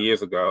 4 or 5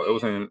 years ago. It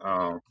was in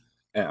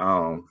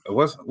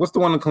what's the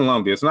one in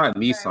Columbia? It's not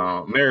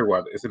Nissan.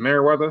 Merriweather. Is it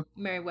Merriweather?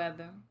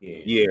 Merriweather.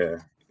 Yeah.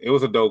 It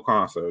was a dope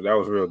concert. That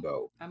was real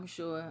dope. I'm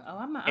sure.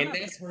 And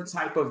that's her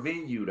type of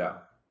venue, though.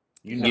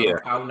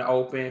 Out in the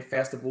open,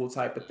 festival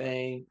type of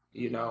thing.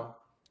 I don't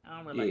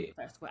really like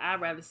the festival.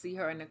 I'd rather see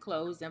her in a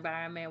closed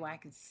environment where I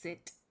can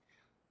sit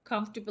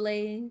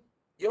comfortably.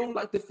 You don't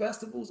like the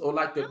festivals or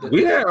like the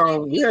we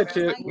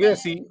had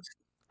seats.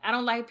 I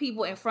don't like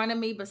people in front of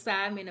me,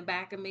 beside me, in the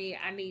back of me.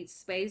 I need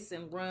space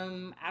and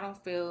room. I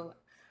don't feel.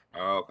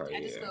 Okay.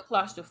 I just feel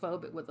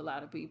claustrophobic with a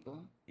lot of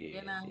people.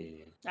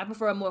 I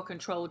prefer a more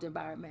controlled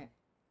environment.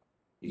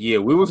 Yeah,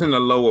 we was in the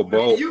lower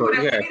bowl. You would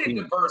have hated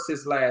the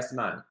verses last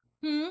night.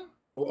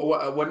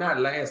 Well, not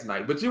last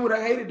night, but you would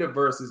have hated the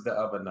verses the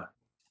other night.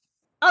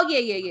 Oh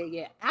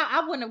yeah. I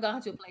wouldn't have gone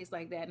to a place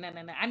like that. No.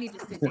 I need to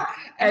sit down.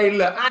 Hey,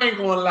 look, I ain't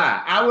gonna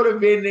lie. I would have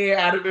been there.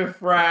 I'd have been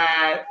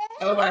fried.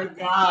 Oh my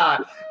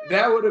God,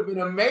 that would have been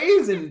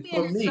amazing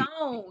for me.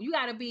 Zone. You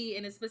got to be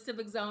in a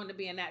specific zone to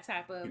be in that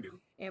type of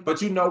environment.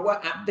 But you know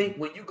what? I think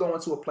when you go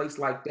into a place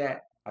like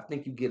that, I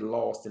think you get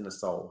lost in the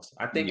sauce.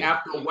 I think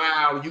after a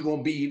while, you're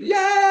gonna be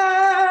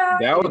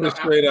That was a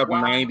straight up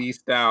 90s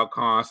style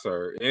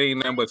concert. It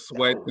ain't nothing but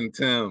sweats and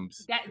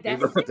Timbs.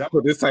 That's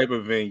for this type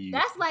of venue.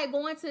 That's like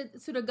going to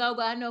the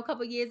Go-Go. I know a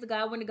couple years ago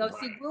I went to go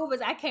see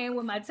Groovers. I came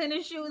with my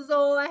tennis shoes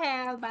on,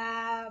 have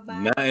my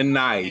nothing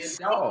nice.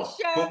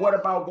 But what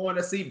about going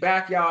to see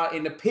Backyard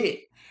in the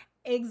Pit?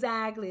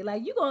 Exactly.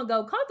 Like you're gonna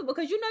go comfortable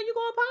because you're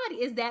gonna party.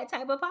 It's that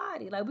type of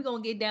party. Like we're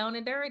gonna get down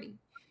and dirty.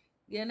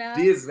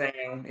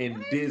 Disdown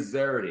and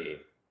deserted.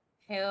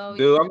 Hell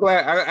dude, I'm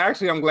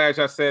glad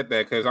y'all said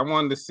that because I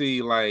wanted to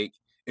see like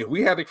if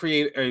we had to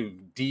create a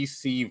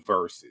DC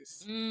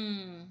versus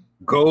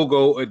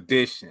Go-Go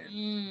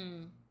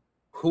edition,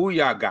 who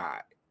y'all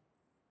got?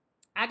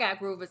 I got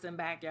Groovers and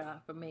Backyard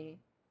for me.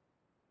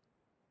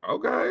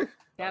 Okay.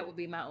 That would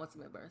be my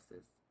ultimate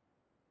versus.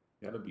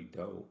 That'll be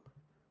dope.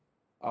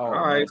 All Oh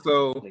right.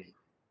 man.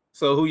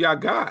 So who y'all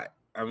got?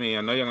 I mean,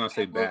 I know you're gonna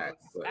say back,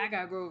 but I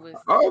got Groovers.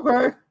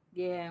 okay.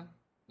 Yeah.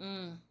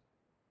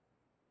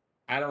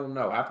 I don't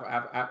know.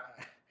 I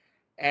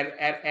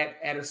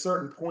at a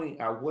certain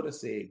point, I would have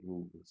said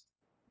Groovers.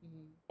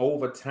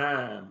 Over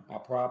time, I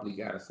probably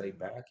gotta say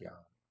Backyard.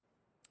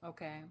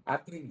 Okay. I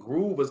think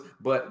Groovers,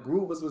 but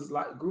Groovers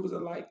are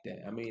like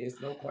that. I mean, it's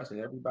no question.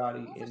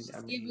 Everybody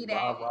Give you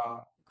Rah that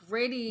Rah,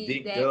 gritty,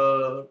 Dick that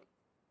Dub,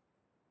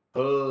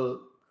 Hug.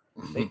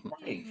 They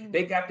bring.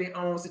 They got their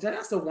own.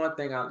 That's the one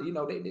thing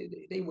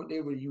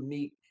they were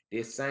unique.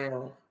 Their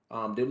sound.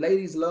 The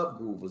ladies love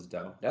Groovers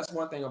though. That's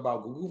one thing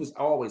about Groovers.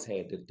 Always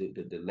had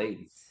the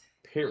ladies.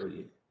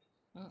 Period.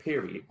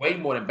 Period. Way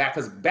more than back,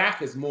 because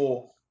back is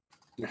more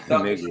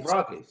thuggish, Niggas.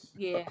 ruggish.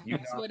 Yeah. You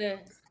That's know. what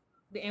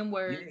the N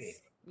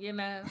words. You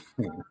know.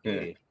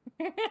 Yeah.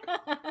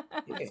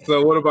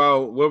 So what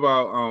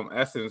about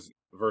Essence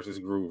versus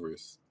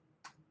Groovers?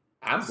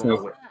 I'm Since-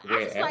 going with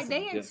I feel like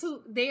Essence.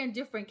 they're in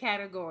different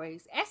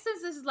categories.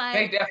 Essence is They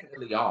like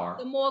definitely are.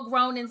 the more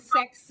grown and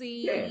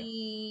sexy.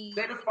 Yeah.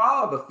 They're the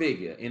father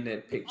figure in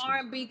that picture.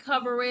 R&B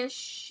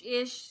coverish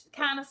ish,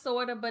 kind of,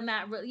 sort of, but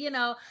not really.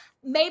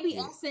 Maybe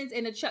Essence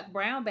in the Chuck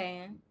Brown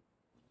band.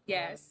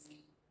 Yes.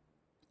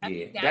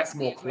 Yeah, that's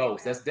more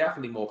close. That's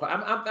definitely more close.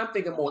 I'm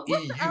thinking more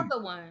What's EU. the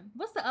other one?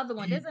 What's the other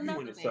one? There's EU another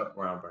in the band. Chuck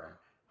Brown band.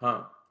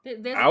 Huh?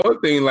 I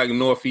would think like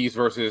Northeast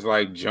versus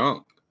like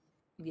Junk.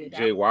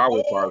 Jay Wild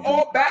would probably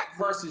all back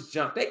versus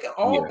Junk. They can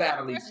all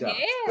battle each other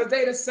because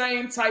they the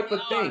same type of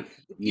thing.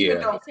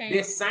 Even though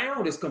their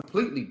sound is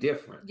completely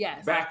different.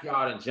 Yes.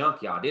 Backyard and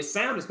Junkyard. Their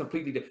sound is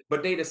completely different,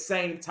 but they the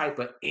same type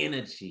of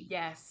energy.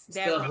 Yes. It's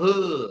the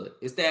hood.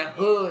 It's that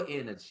hood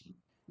energy.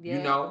 Yeah.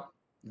 You know?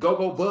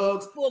 Go-Go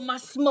Bugs. For my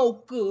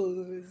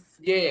smokers.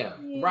 Yeah.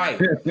 Right.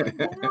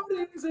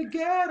 World is a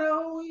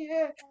ghetto,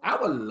 yeah. I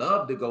would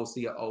love to go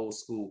see an old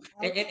school.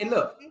 And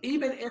look,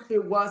 even if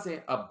it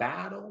wasn't a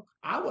battle,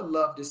 I would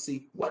love to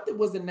see what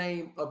was the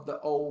name of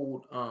the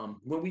old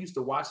when we used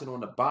to watch it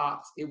on the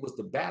box. It was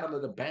the Battle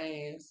of the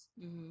Bands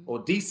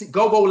or DC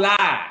Go-Go Live.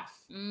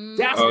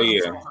 That's what I'm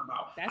talking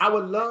about. I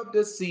would love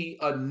to see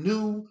a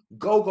new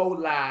Go-Go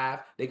Live.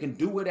 They can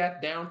do it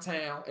at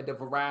downtown at the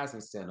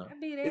Verizon Center.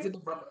 Is it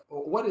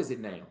what is it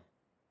now?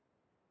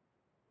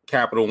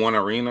 Capital One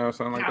Arena or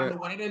something Capital like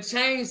that. One. It didn't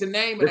change the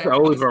name of it's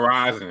always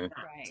Verizon.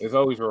 Right. It's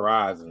always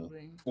Verizon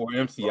or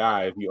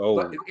MCI if you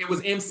old. But it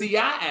was MCI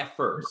at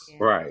first.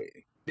 Right.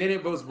 Then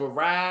it was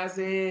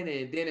Verizon,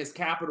 and then it's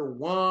Capital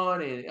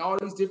One, and all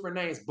these different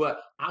names.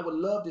 But I would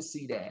love to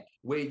see that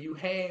where you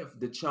have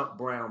the Chuck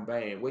Brown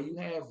band, where you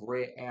have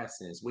Red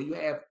Essence, where you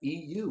have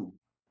EU.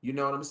 You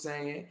know what I'm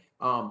saying?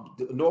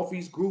 The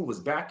Northeast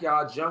Groovers,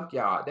 Backyard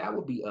Junkyard. That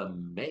would be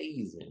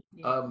amazing.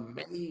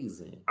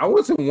 Amazing. I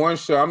was in one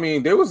show. I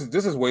mean,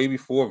 this is way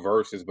before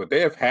Versus, but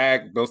they have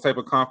had those type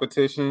of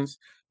competitions.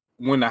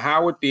 When the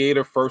Howard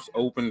Theater first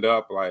opened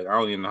up, like I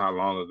don't even know how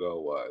long ago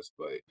it was,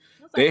 but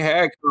they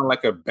had kind of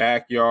like a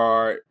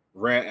backyard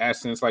Red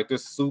Essence, like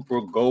this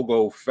super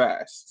go-go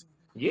fest.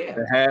 Yeah.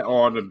 They had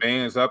all the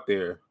bands up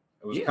there.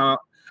 It was kind of,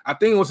 I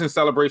think it was in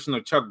celebration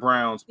of Chuck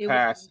Brown's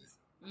passing.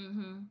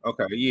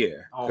 Okay, yeah.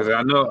 Because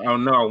I know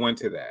I went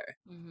to that.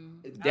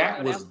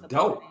 That was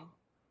dope.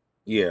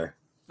 Yeah.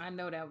 I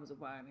know that was a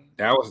party.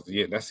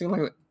 That seemed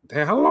like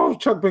how long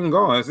has Chuck been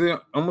gone? Is it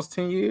almost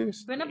 10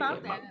 years? Been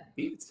about that.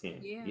 Be 10.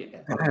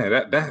 Yeah.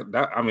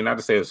 That I mean, not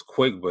to say it's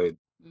quick, but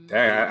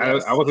I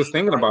was just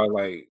thinking about it,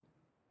 like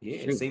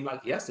it seemed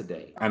like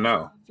yesterday. I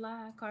know.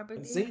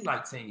 It seemed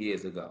like 10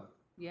 years ago.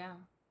 Yeah.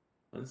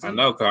 I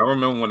know, because I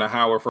remember when the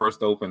Howard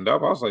first opened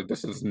up, I was like,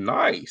 this is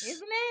nice.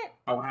 Isn't it?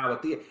 Oh,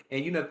 Howard Theater.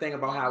 And you know the thing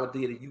about Howard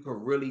Theater, you can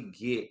really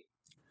get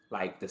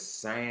like the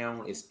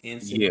sound is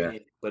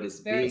intimate, but it's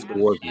very big,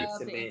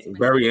 gorgeous.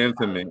 Very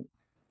intimate.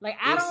 Like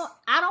I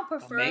don't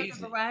prefer the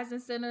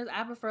Verizon Centers.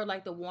 I prefer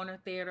like the Warner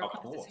Theater,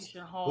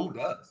 Constitution Hall. Who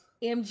does?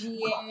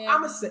 MGM.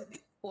 I'ma say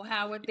or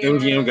Howard Theater.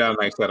 MGM got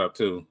a nice setup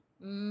too.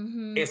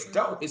 It's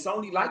dope. It's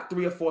only like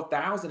 3,000 or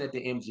 4,000 at the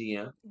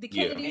MGM. The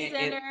Kennedy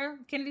Center.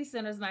 Kennedy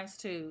Center's nice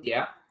too.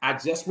 Yeah, I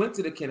just went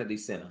to the Kennedy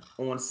Center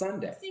on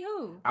Sunday. See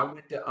who? I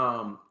went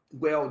to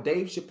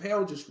Dave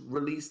Chappelle just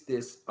released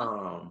this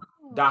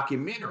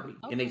documentary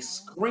and they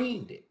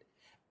screened it.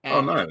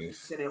 Oh,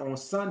 nice! On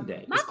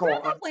Sunday. My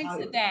brother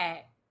went to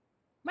that.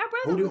 My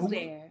brother was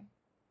there.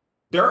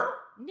 Dirt?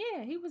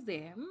 Yeah, he was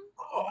there.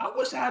 Oh, I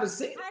wish I had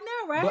seen it. I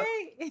know,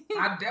 right? But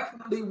I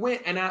definitely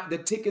went, and the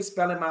tickets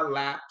fell in my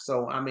lap.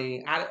 So I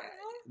mean,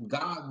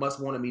 God must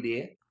wanted me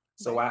there.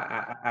 So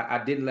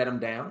I didn't let him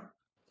down.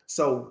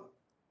 So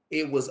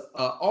it was an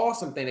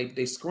awesome thing.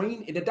 They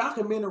screened, and the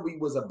documentary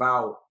was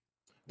about.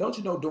 Don't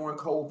you know, during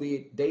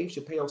COVID, Dave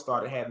Chappelle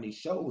started having these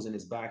shows in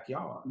his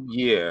backyard.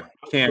 Yeah,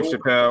 Camp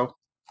Chappelle.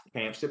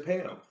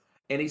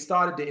 And he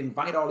started to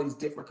invite all these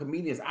different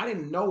comedians. I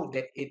didn't know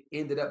that it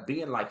ended up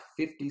being like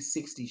 50,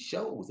 60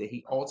 shows that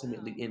he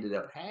ultimately ended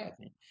up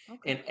having.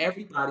 Okay. And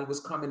everybody was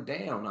coming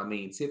down. I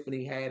mean,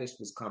 Tiffany Haddish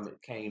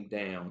came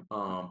down.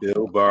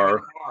 Bill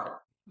Burr.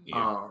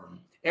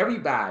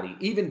 Everybody,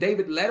 even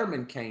David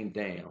Letterman came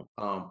down.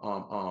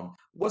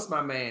 What's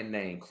my man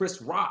name?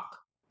 Chris Rock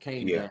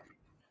came down.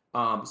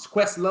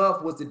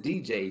 Questlove was the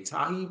DJ.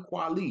 Taheem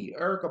Kweli,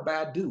 Erykah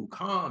Badu,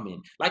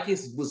 Common. Like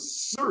it was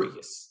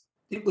serious.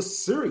 It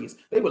was serious.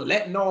 They were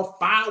letting off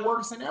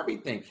fireworks and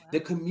everything. The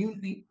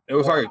community. It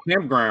was like a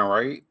campground,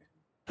 right?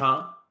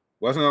 Huh?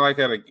 Wasn't it like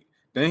at a?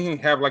 Didn't he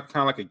have like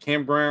kind of like a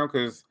campground?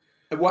 Because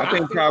well, I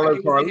think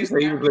Tyler Parley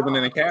said he was living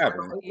in a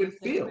cabin. Open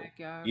field.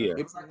 Yeah,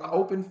 it was like an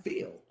open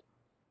field.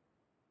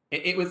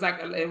 It was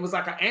like an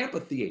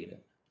amphitheater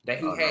that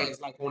he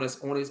has like on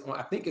his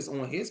I think it's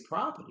on his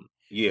property.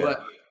 Yeah.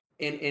 But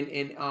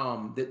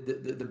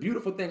the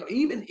beautiful thing,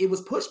 even it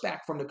was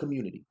pushback from the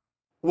community.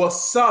 Well,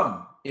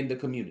 some in the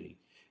community.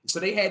 So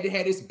they had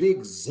this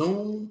big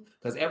Zoom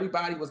because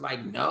everybody was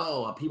like,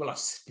 no, people are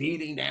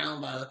speeding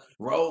down the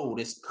road.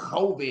 It's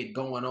COVID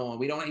going on.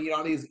 We don't need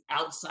all these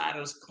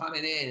outsiders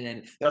coming in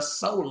and they're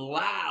so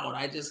loud.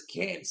 I just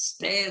can't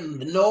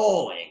stand the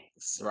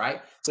noise,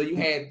 right? So you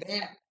had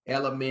that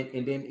element,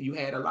 and then you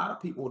had a lot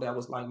of people that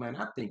was like, man,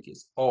 I think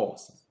it's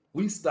awesome.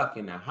 We stuck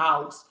in the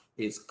house.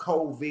 It's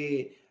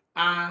COVID.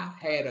 I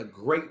had a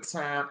great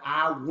time.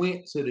 I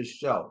went to the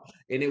show,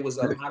 and it was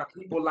a lot of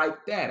people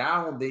like that.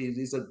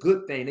 It's a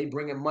good thing. They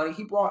bring in money.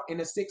 He brought in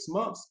the 6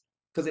 months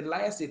because it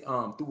lasted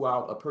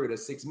throughout a period of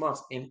 6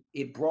 months, and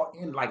it brought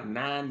in like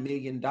 $9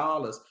 million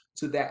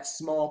to that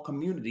small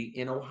community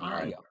in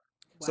Ohio. Wow.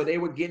 So they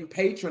were getting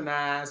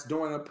patronized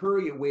during a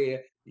period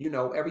where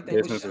everything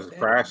business was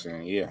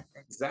crashing. Yeah,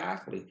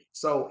 exactly.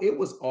 So it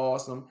was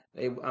awesome.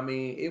 It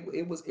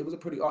was a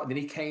pretty awesome. Then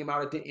he came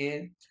out at the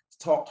end,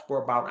 talked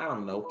for about, I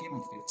don't know, give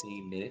him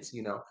 15 minutes,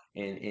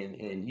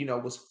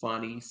 and was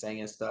funny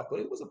saying stuff, but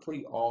it was a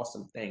pretty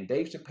awesome thing.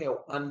 Dave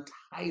Chappelle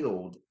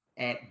Untitled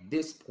at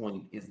this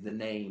point is the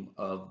name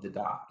of the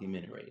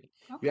documentary.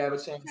 Okay. If you have a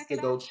chance to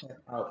go check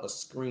out a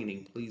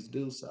screening, please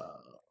do so.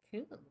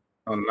 Cool.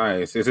 Oh,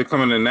 nice. Is it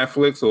coming to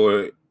Netflix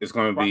or it's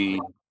going to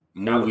be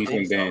movies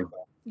and then?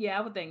 Yeah,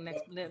 I would think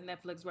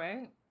Netflix,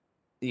 right?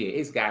 Yeah,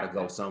 it's got to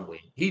go somewhere.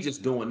 He's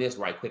just doing this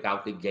right quick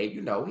out the gate.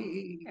 He know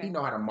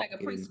how to market.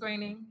 Like a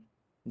pre-screening.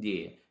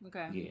 Yeah.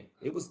 Okay. Yeah,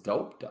 it was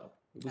dope though.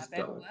 It was dope.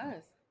 It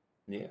was.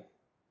 Yeah.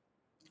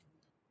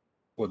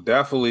 Well,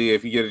 definitely,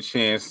 if you get a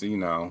chance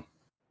to,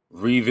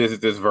 revisit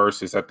this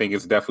versus, I think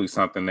it's definitely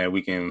something that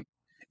we can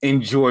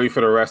enjoy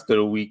for the rest of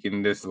the week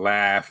and just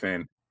laugh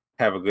and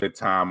have a good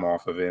time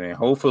off of it. And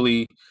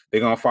hopefully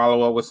they're gonna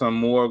follow up with some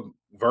more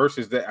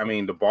verses.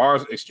 The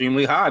bar's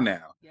extremely high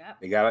now. Yeah.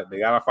 They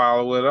gotta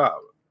follow it up.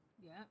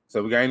 Yeah.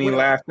 So we got any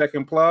last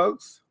second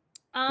plugs?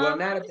 Well,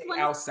 now that we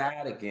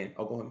outside again.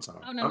 Oh, go ahead, Tom.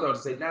 I'm going to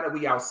say, now that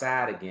we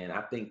outside again,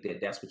 I think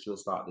that's what you'll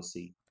start to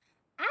see.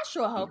 I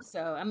sure hope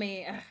so.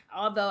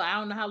 Although I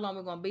don't know how long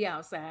we're going to be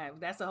outside.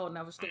 That's a whole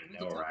nother story.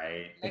 All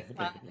right.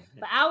 But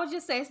I would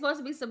just say it's supposed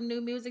to be some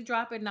new music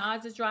dropping.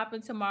 Nas is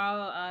dropping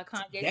tomorrow.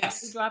 Kanye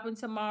is dropping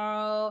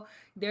tomorrow.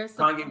 There's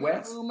some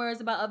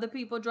rumors about other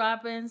people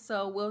dropping.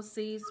 So we'll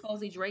see.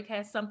 Supposedly Drake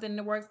has something in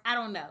the works. I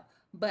don't know.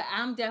 But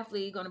I'm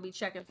definitely going to be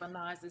checking for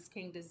Nas's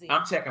King Disease.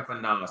 I'm checking for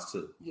Nas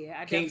too.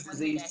 Yeah, King's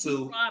Disease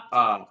too.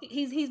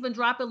 He's been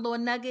dropping little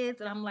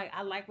nuggets, and I'm like,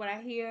 I like what I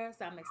hear,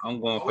 so I'm excited.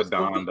 I'm going for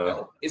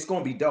Donda. It's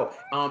going to be dope.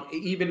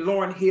 Even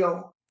Lauryn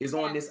Hill is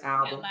on this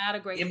album. A lot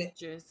of great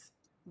features.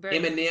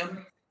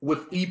 Eminem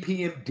with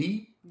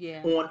EPMD.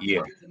 Yeah. On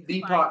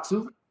EPMD Part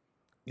 2.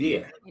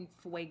 Yeah. And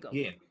Fuego.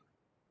 Yeah.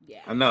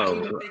 Yeah. I know. I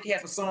even think he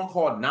has a song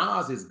called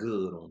Nas is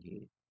Good on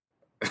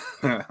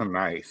here.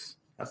 Nice.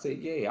 I said,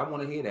 yeah, I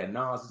want to hear that.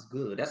 Nas is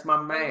good. That's my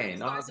man.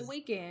 Nas the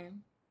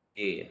weekend.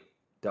 Yeah,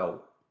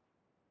 dope.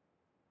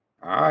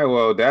 All right,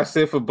 well, that's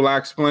it for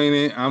Black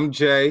Explaining. I'm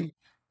Jay.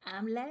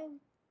 I'm Lay.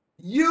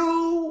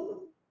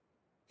 You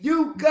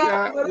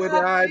got what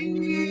I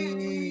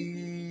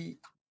need.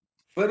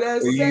 But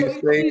that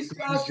say he's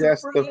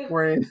just a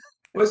friend.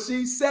 But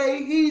she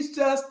say he's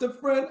just a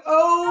friend.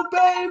 Oh,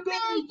 baby,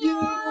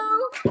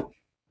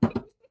 you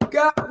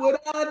got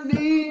what I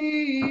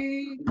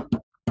need.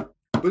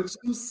 But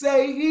you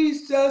say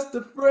he's just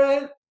a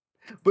friend.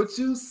 But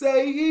you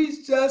say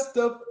he's just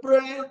a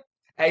friend.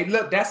 Hey,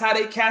 look, that's how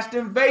they catch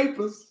them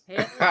vapors.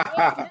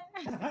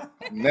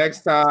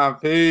 Next time,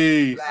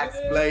 peace. Black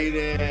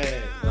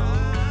Explaining.